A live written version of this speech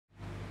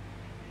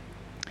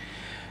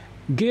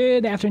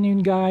Good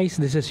afternoon, guys.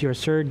 This is your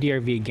Sir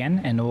DRV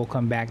again, and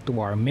welcome back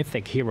to our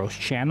Mythic Heroes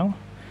channel.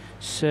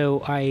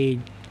 So, I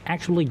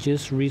actually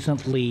just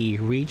recently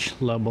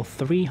reached level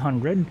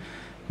 300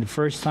 the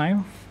first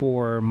time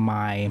for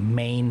my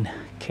main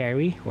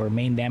carry or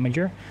main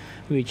damager,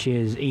 which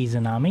is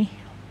Izanami.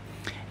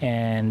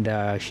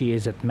 And she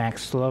is at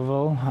max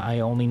level.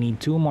 I only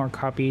need 2 more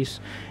copies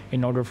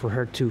in order for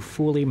her to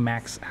fully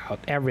max out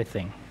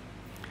everything.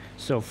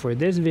 So for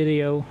this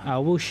video, I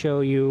will show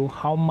you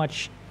how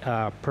much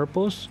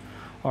purpose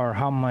or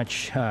how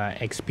much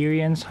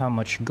experience, how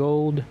much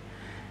gold,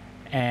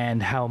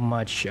 and how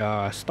much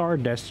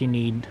stardust you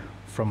need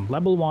from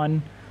level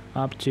 1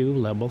 up to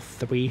level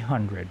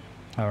 300.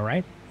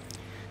 Alright,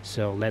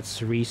 so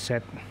let's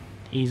reset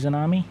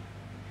Izanami.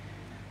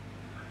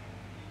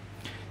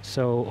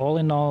 So all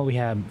in all, we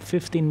have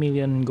 15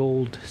 million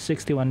gold,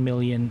 61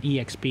 million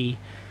EXP,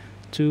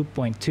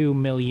 2.2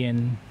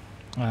 million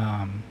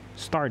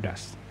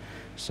stardust.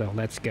 So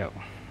let's go.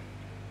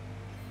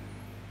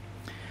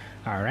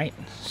 Alright,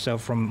 so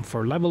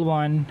for level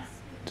 1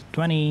 to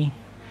 20,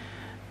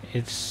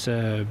 it's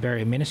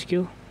very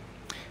minuscule.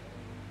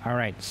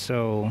 Alright,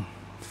 so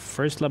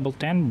first level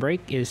 10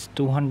 break is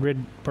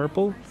 200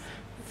 purple,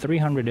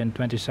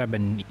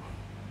 327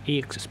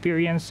 EX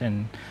experience,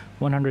 and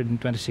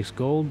 126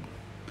 gold.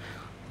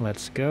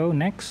 Let's go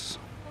next.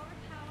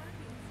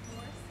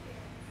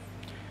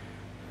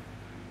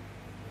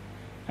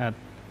 At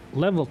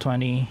level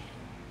 20,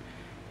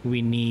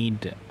 we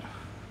need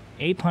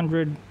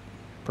 800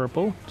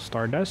 purple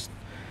stardust,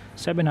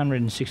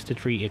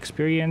 763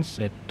 experience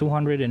at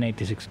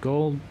 286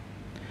 gold.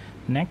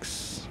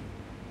 Next.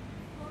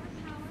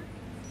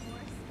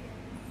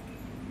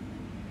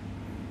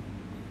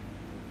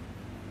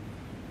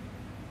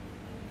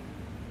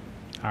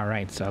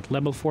 Alright, so at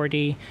level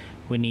 40,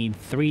 we need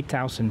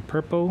 3000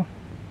 purple,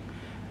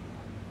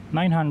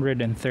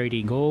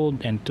 930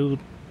 gold, and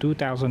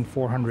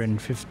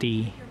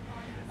 2,450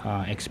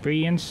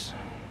 experience.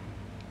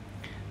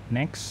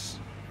 Next.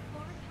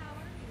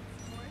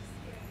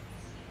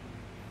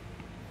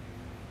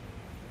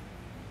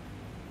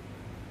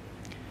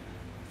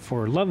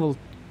 For level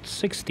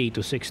 60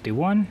 to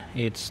 61,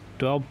 it's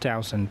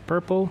 12,000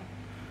 purple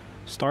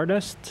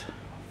stardust,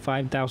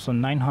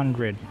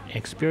 5,900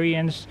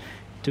 experience,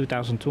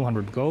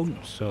 2,200 gold,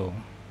 so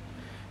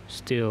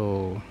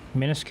still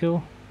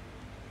minuscule.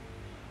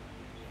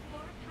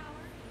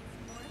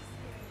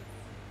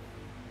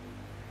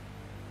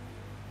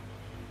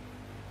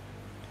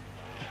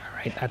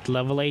 Alright, at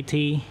level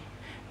 80,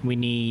 we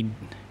need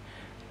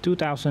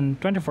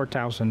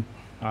 24,000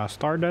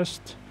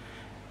 stardust,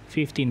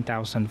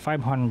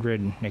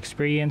 15,500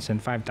 experience, and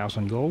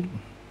 5,000 gold.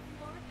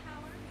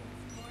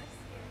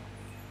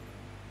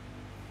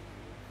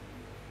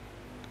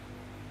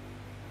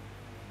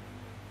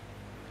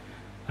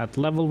 At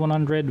level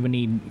 100, we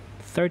need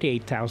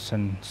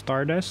 38,000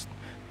 stardust,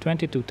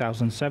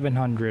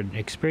 22,700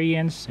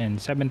 experience, and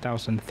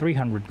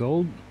 7,300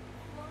 gold.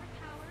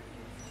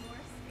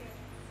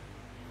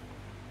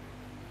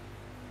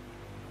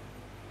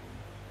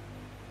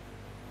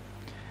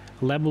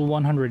 Level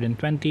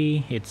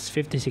 120, it's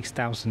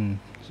 56,000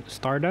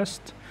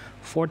 stardust,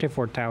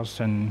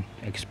 44,000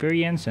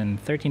 experience, and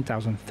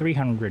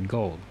 13,300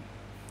 gold.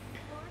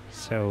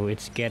 So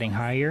it's getting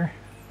higher.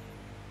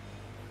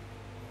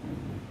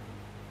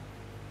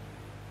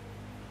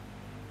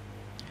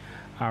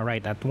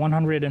 Alright, at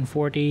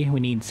 140, we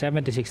need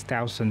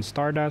 76,000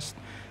 stardust,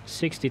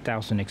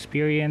 60,000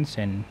 experience,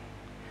 and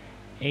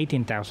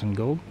 18,000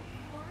 gold.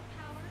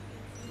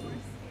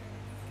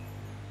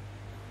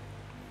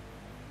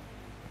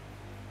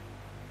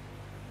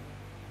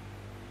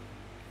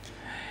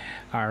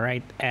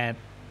 Alright, at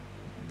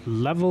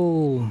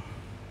level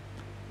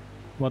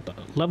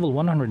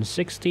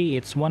 160,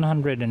 it's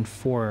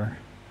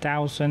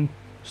 104,000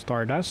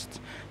 stardust,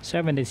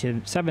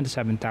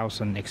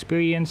 77,000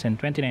 experience, and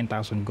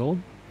 29,000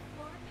 gold.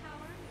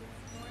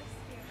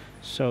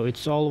 So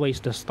it's always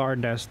the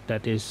stardust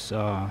that is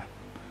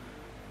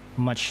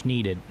much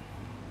needed.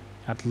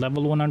 At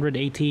level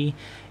 180,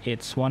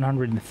 it's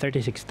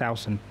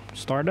 136,000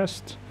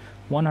 stardust,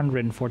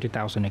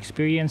 140,000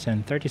 experience,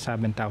 and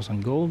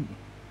 37,000 gold.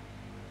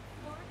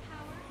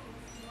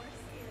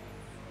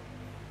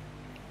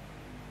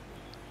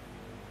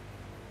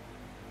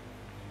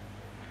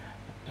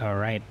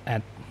 Alright,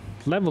 at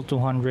level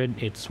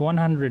 200, it's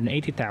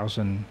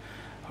 180,000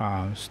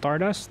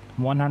 stardust,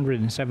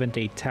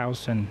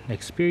 178,000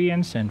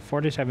 experience, and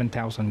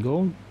 47,000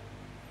 gold.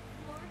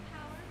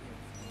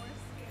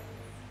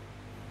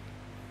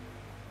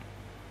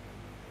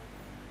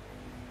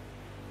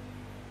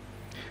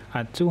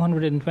 At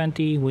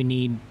 220, we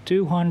need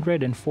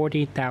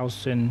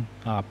 240,000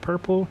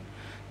 purple,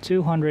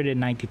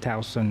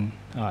 290,000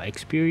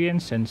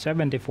 experience, and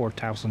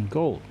 74,000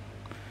 gold.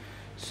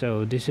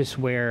 So this is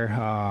where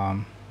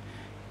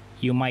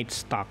you might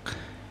stuck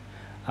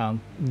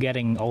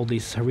getting all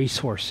these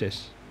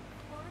resources.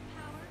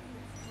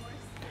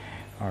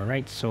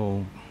 Alright,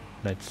 so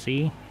let's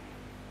see.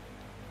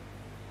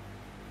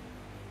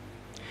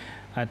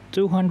 At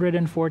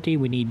 240,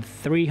 we need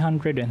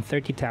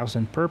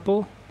 330,000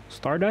 purple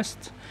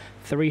stardust,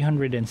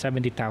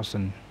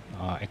 370,000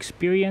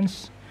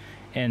 experience,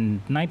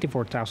 and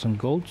 94,000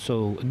 gold.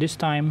 So this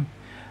time,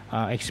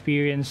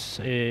 experience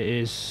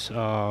is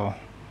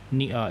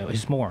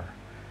more.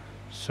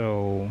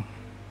 So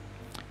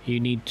you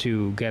need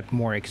to get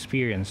more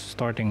experience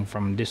starting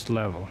from this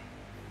level.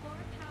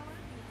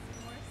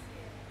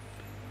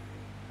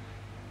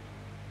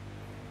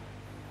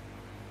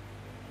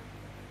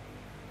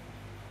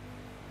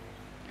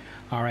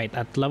 Alright,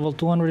 at level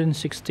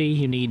 260,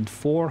 you need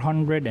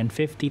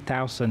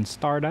 450,000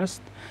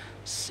 stardust,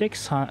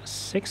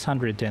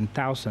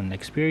 610,000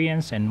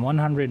 experience, and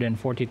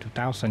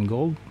 142,000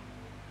 gold.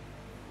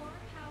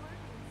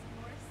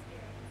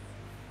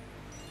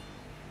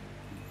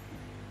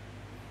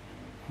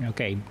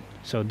 Okay,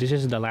 so this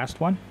is the last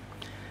one.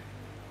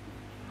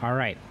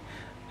 Alright,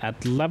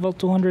 at level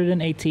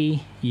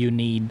 280, you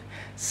need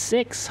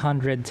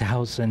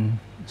 600,000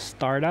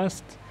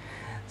 stardust,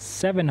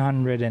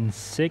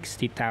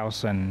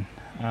 760,000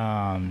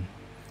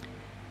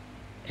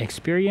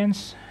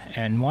 experience,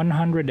 and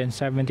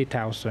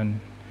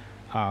 170,000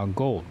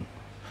 gold.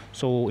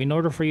 So in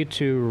order for you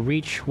to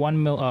reach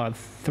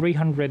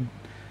 300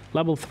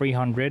 level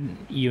 300,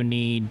 you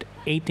need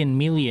 18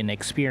 million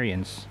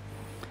experience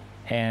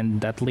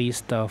and at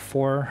least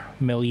 4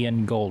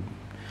 million gold.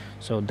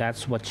 So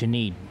that's what you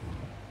need.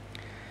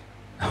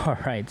 All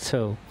right,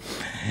 so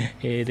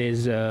it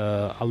is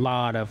a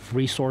lot of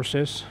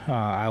resources.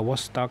 I was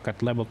stuck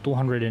at level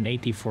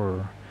 280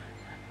 for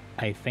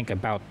I think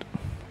about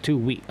 2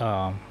 weeks,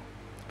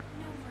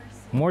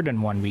 more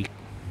than 1 week.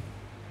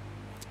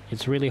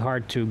 It's really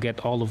hard to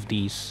get all of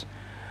these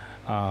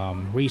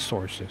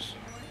resources.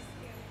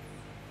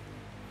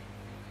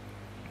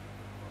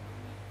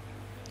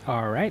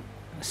 All right,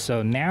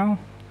 so now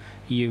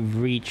you've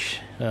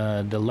reached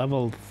the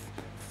level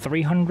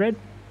 300.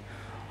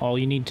 All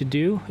you need to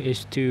do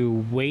is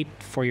to wait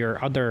for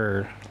your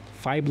other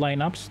 5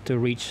 lineups to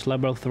reach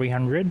level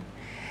 300,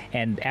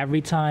 and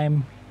every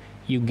time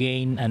you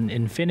gain an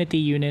infinity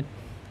unit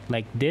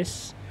like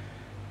this,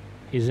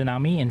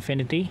 Izanami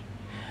Infinity,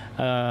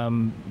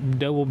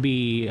 there will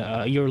be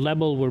your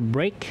level will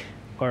break,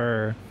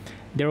 or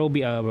there will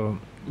be a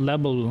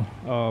level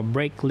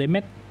break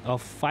limit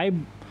of 5.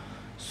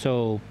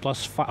 So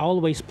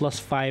always plus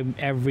 5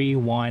 every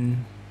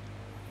one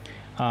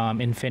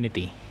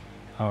infinity.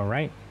 All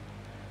right,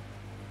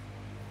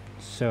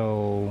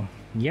 so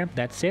yep,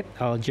 that's it.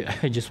 I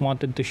just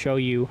wanted to show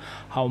you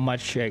how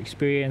much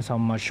experience, how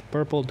much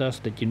purple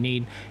dust that you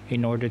need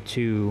in order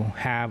to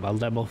have a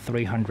level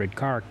 300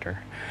 character.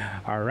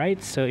 All right,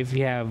 so if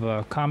you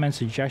have comments,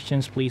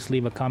 suggestions, please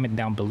leave a comment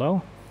down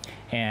below,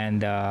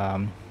 and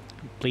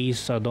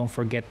please don't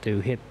forget to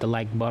hit the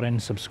like button,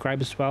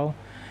 subscribe as well.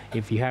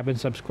 If you haven't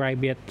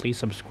subscribed yet, please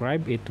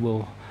subscribe. It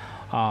will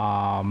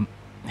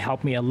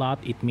help me a lot.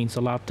 It means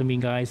a lot to me,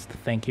 guys.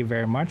 Thank you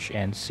very much,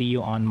 and see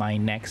you on my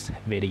next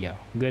video.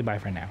 Goodbye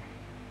for now.